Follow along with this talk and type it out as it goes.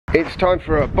It's time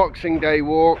for a Boxing Day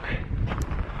walk,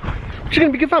 which is going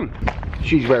to be good fun.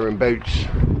 She's wearing boots.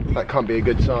 That can't be a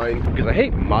good sign, because I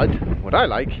hate mud. What I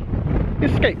like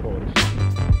is skateboards.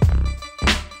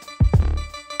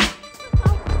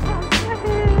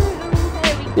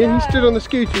 Yeah, he stood on the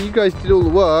scooter. You guys did all the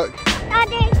work.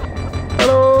 Daddy.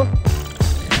 Hello.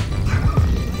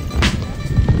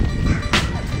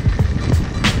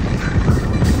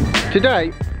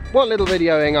 Today, what little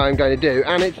videoing I'm going to do,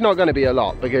 and it's not going to be a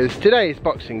lot, because today is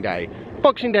Boxing Day.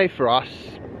 Boxing Day for us.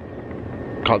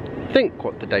 Can't think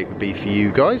what the date would be for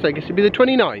you guys. I guess it'd be the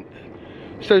 29th.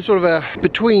 So sort of a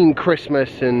between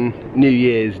Christmas and New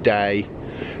Year's Day.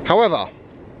 However,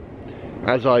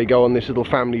 as I go on this little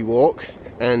family walk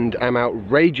and am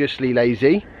outrageously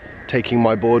lazy, taking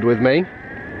my board with me,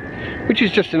 which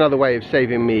is just another way of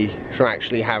saving me from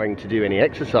actually having to do any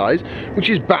exercise, which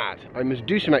is bad. I must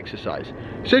do some exercise.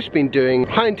 So I've been doing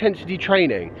high intensity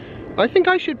training. I think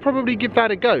I should probably give that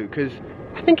a go, because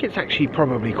I think it's actually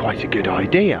probably quite a good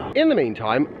idea. In the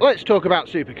meantime, let's talk about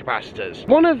supercapacitors.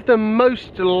 One of the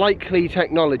most likely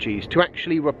technologies to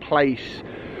actually replace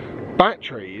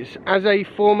batteries as a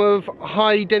form of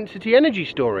high density energy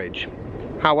storage.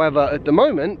 However, at the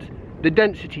moment, the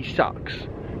density sucks.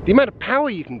 The amount of power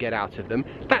you can get out of them,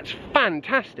 that's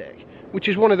fantastic, which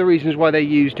is one of the reasons why they're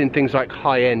used in things like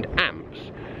high-end amps.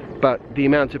 But the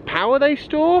amount of power they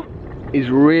store is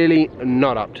really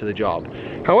not up to the job.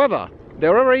 However,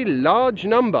 there are a large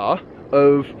number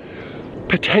of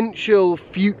potential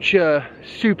future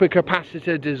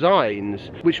supercapacitor designs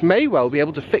which may well be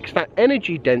able to fix that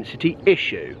energy density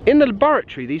issue. In the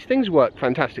laboratory, these things work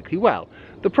fantastically well.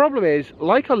 The problem is,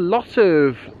 like a lot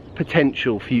of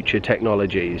potential future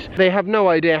technologies, they have no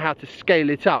idea how to scale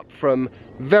it up from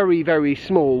very, very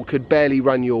small, could barely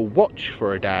run your watch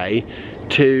for a day,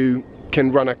 to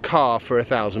can run a car for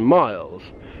 1,000 miles.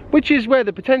 Which is where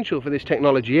the potential for this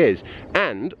technology is.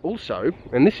 And also,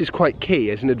 and this is quite key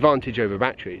as an advantage over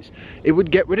batteries, it would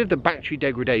get rid of the battery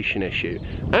degradation issue,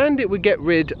 and it would get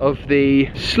rid of the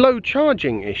slow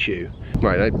charging issue.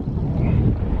 Right, I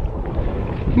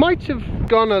might have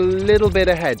gone a little bit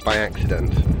ahead by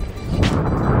accident.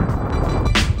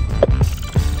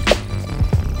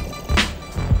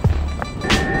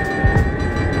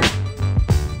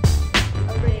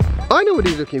 I know what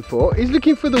he's looking for. He's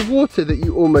looking for the water that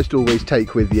you almost always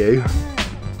take with you.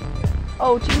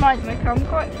 Oh, do you mind if I come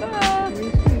quite fast?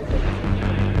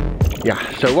 Yeah,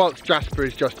 so whilst Jasper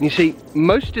is just... You see,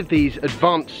 most of these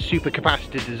advanced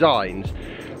supercapacitor designs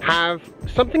have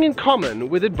something in common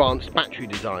with advanced battery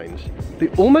designs. They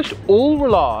almost all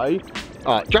rely...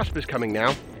 Jasper's coming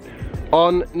now.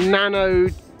 On nano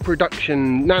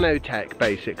production, nanotech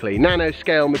basically,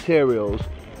 nanoscale materials.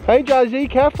 Hey Jazzy,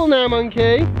 careful now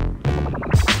monkey.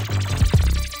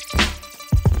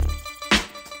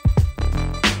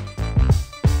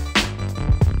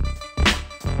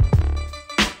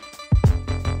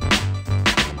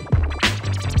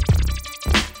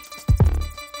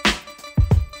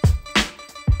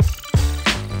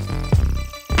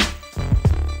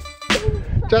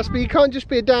 Jasper, you can't just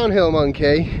be a downhill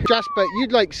monkey. Jasper,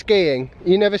 you'd like skiing.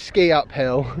 You never ski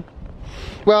uphill.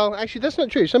 Well, actually that's not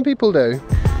true. Some people do.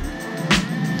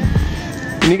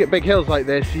 When you get big hills like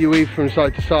this, you weave from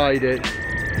side to side, it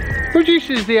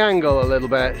reduces the angle a little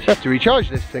bit. You have to recharge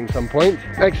this thing some point.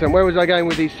 Excellent, where was I going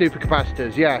with these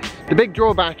supercapacitors? Yes, the big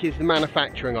drawback is the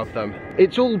manufacturing of them.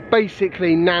 It's all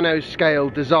basically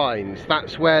nanoscale designs.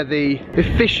 That's where the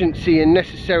efficiency and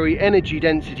necessary energy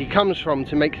density comes from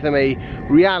to make them a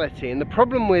reality. And the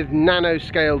problem with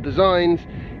nanoscale designs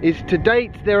is to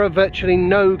date there are virtually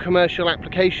no commercial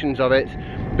applications of it,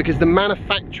 because the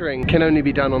manufacturing can only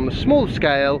be done on the small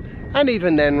scale, and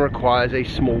even then requires a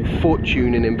small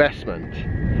fortune in investment.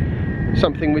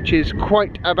 Something which is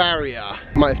quite a barrier.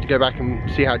 Might have to go back and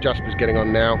see how Jasper's getting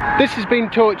on now. This has been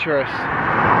torturous.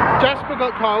 Jasper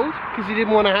got cold because he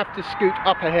didn't want to have to scoot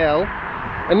up a hill,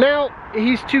 and now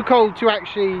he's too cold to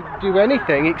actually do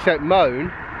anything except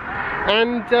moan.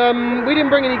 And we didn't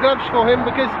bring any gloves for him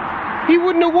because he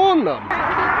wouldn't have worn them.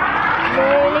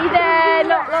 Nearly there,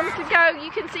 not long to go.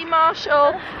 You can see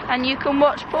Marshall and you can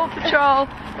watch Paw Patrol,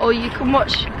 or you can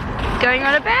watch Going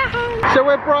on a Bear Hunt. So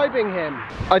we're bribing him.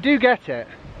 I do get it.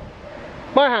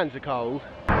 My hands are cold.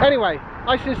 Anyway,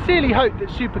 I sincerely hope that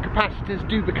supercapacitors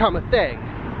do become a thing,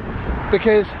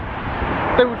 because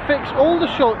they would fix all the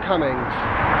shortcomings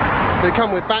that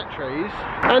come with batteries,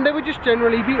 and they would just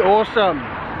generally be awesome.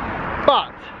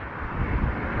 But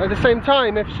at the same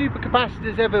time, if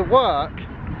supercapacitors ever work,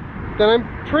 then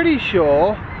I'm pretty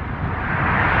sure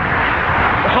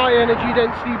high energy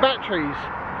density batteries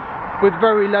with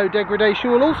very low degradation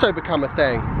will also become a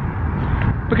thing.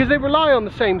 because they rely on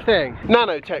the same thing.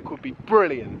 Nanotech would be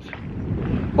brilliant.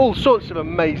 All sorts of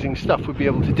amazing stuff we'd be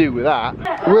able to do with that.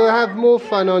 We'll have more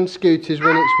fun on scooters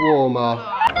when it's warmer.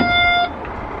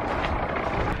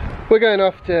 We're going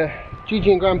off to Gigi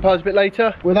and Grandpa's a bit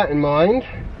later. With that in mind,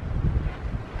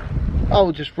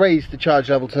 I'll just raise the charge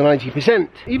level to 90%.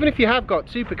 Even if you have got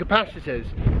supercapacitors,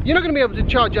 you're not going to be able to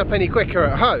charge up any quicker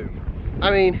at home.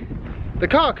 I mean, the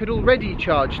car could already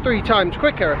charge 3 times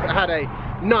quicker if it had a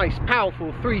nice,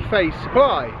 powerful 3-phase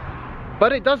supply.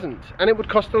 But it doesn't, and it would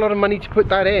cost a lot of money to put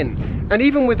that in. And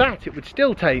even with that, it would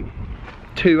still take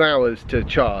 2 hours to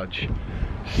charge.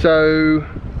 So,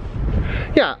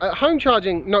 yeah, at home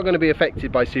charging not going to be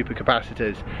affected by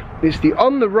supercapacitors. It's the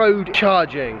on-the-road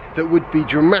charging that would be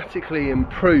dramatically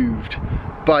improved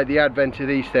by the advent of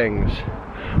these things.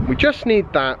 We just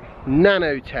need that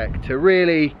nanotech to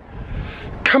really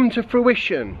come to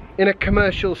fruition in a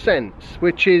commercial sense,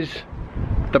 which is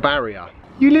the barrier.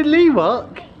 You little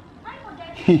Ewok!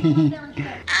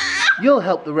 You'll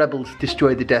help the rebels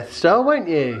destroy the Death Star, won't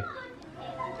you?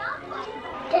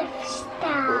 Death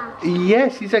Star.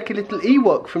 Yes, he's like a little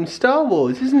Ewok from Star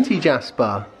Wars, isn't he,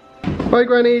 Jasper? Bye,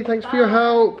 Granny. Thanks for your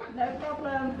help. No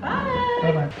problem.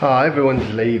 Bye. Ah,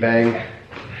 everyone's leaving.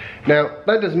 Now,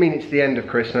 that doesn't mean it's the end of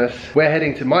Christmas. We're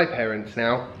heading to my parents'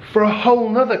 now for a whole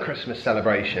nother Christmas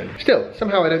celebration. Still,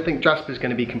 somehow I don't think Jasper's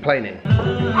going to be complaining.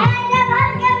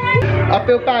 I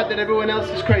feel bad that everyone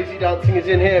else's crazy dancing is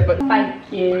in here, but...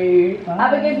 Thank you.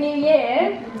 Have a good New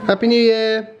Year. Happy New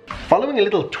Year. Following a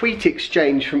little tweet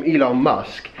exchange from Elon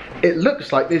Musk, it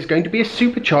looks like there's going to be a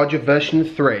Supercharger version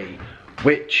 3,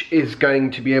 which is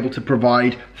going to be able to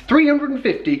provide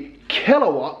 350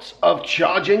 kilowatts of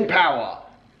charging power.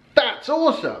 That's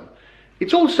awesome.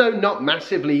 It's also not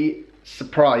massively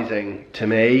surprising to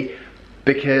me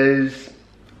because,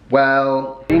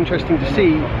 well, interesting to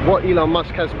see what Elon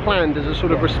Musk has planned as a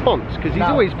sort of response, because he's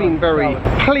always been very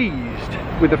pleased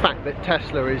with the fact that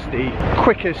Tesla is the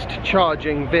quickest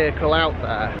charging vehicle out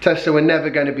there. Tesla were never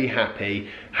going to be happy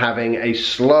having a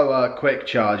slower quick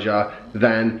charger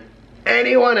than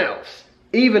anyone else,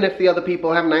 even if the other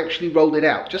people haven't actually rolled it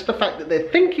out. Just the fact that they're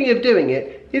thinking of doing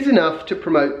it is enough to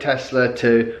promote Tesla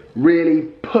to really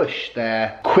push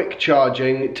their quick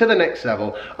charging to the next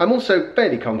level. I'm also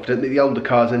fairly confident that the older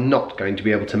cars are not going to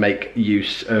be able to make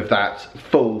use of that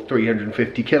full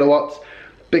 350 kilowatts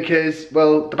because,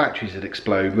 well, the batteries would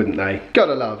explode, wouldn't they?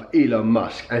 Gotta love Elon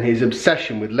Musk and his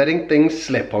obsession with letting things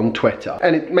slip on Twitter.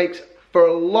 And it makes for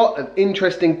a lot of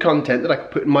interesting content that I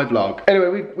could put in my vlog.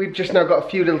 Anyway, we've just now got a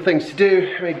few little things to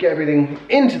do. We get everything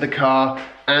into the car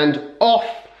and off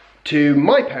to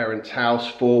my parents' house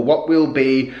for what will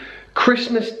be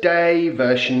Christmas Day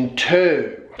version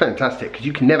 2. Fantastic, because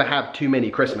you can never have too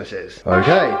many Christmases.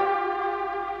 Okay,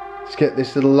 let's get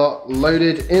this little lot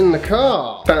loaded in the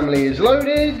car. Family is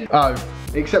loaded. Oh,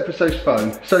 except for So's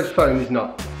phone. So's phone is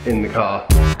not in the car.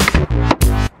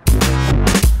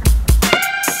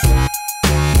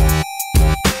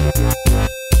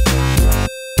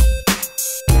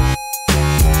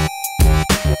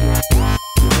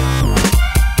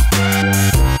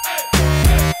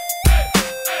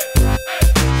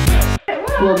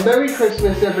 Well, Merry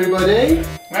Christmas, everybody.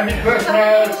 Merry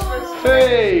Christmas.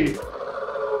 Hey.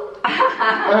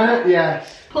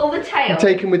 Yes. Pull the tail.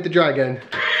 Taken with the dragon.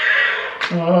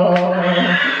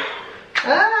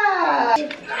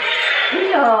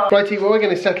 Righty, well, we're going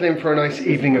to settle in for a nice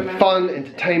evening of fun,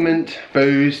 entertainment,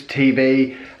 booze,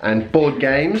 TV and board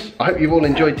games. I hope you've all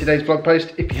enjoyed today's vlog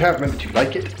post. If you have, remember to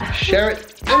like it, share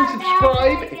it and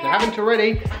subscribe if you haven't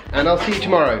already. And I'll see you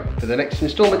tomorrow for the next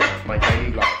instalment of my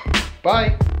daily vlog.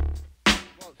 Bye.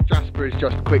 Whilst Jasper is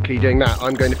just quickly doing that,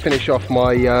 I'm going to finish off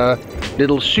my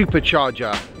little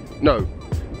supercharger. No,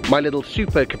 my little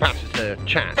supercapacitor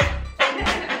chat.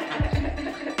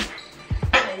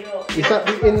 Is that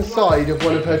the inside of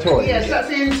one of her toys? Yes, that's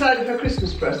the inside of her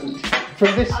Christmas present.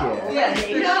 From this year? Yes, this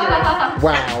year.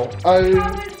 Wow.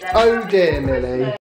 Oh dear, Millie.